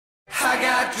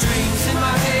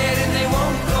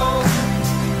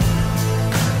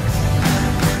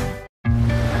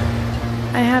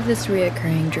have this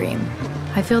reoccurring dream.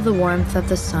 I feel the warmth of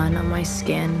the sun on my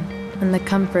skin and the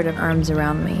comfort of arms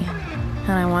around me,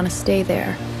 and I want to stay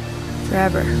there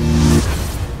forever.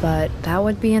 But that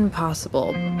would be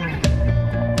impossible.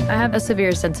 I have a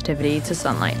severe sensitivity to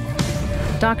sunlight.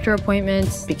 Doctor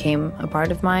appointments became a part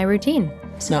of my routine.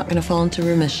 It's not going to fall into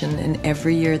remission, and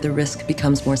every year the risk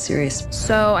becomes more serious.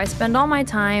 So I spend all my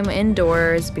time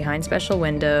indoors, behind special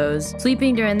windows,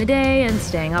 sleeping during the day and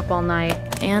staying up all night,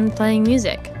 and playing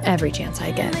music every chance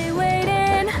I get.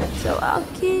 So I'll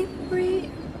keep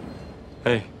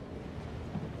Hey.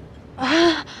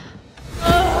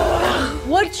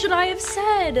 What should I have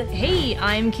said? Hey,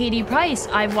 I'm Katie Price.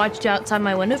 I've watched you outside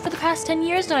my window for the past 10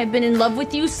 years, and I've been in love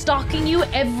with you, stalking you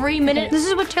every minute. This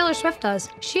is what Taylor Swift does.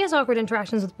 She has awkward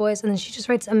interactions with boys, and then she just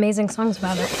writes amazing songs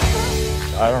about it.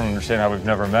 I don't understand how we've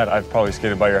never met. I've probably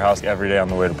skated by your house every day on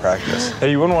the way to practice.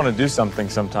 Hey, you wouldn't want to do something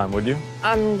sometime, would you?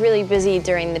 I'm really busy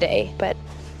during the day, but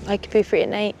I could be free at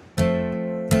night.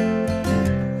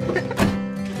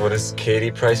 What does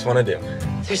Katie Price want to do?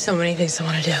 There's so many things I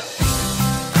want to do.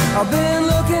 I've been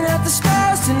looking at the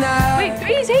stars tonight. Wait, where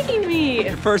are you taking me?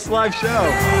 Your first live show.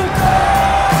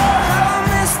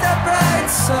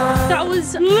 That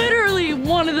was literally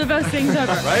one of the best things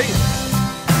ever. Right?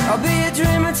 I'll be a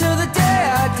dreamer till the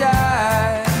day I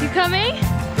die. You coming?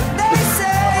 They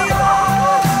say,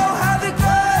 oh, have a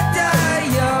good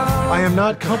day, yo. I am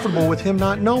not comfortable with him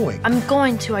not knowing. I'm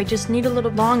going to. I just need a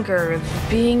little longer of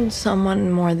being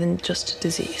someone more than just a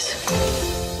disease.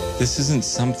 This isn't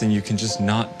something you can just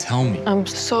not tell me. I'm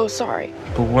so sorry.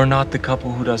 But we're not the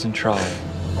couple who doesn't try.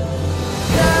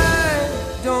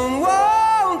 I don't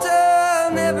want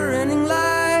a never-ending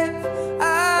life.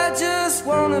 I just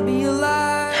want to be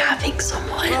alive. Having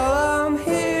someone, While I'm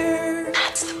here.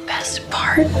 that's the best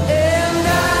part. And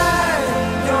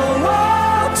I don't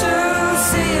want to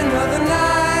see another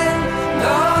night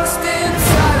lost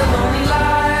inside a lonely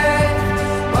life.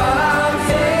 While I'm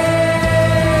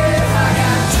here, I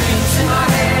got dreams in my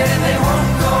head and they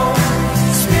won't go.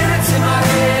 Spirits in my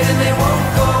head and they won't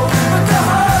go. But the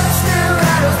heart still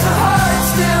rattles, the heart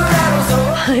still rattles.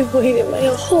 Oh. I've waited my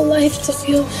whole life to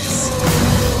feel this.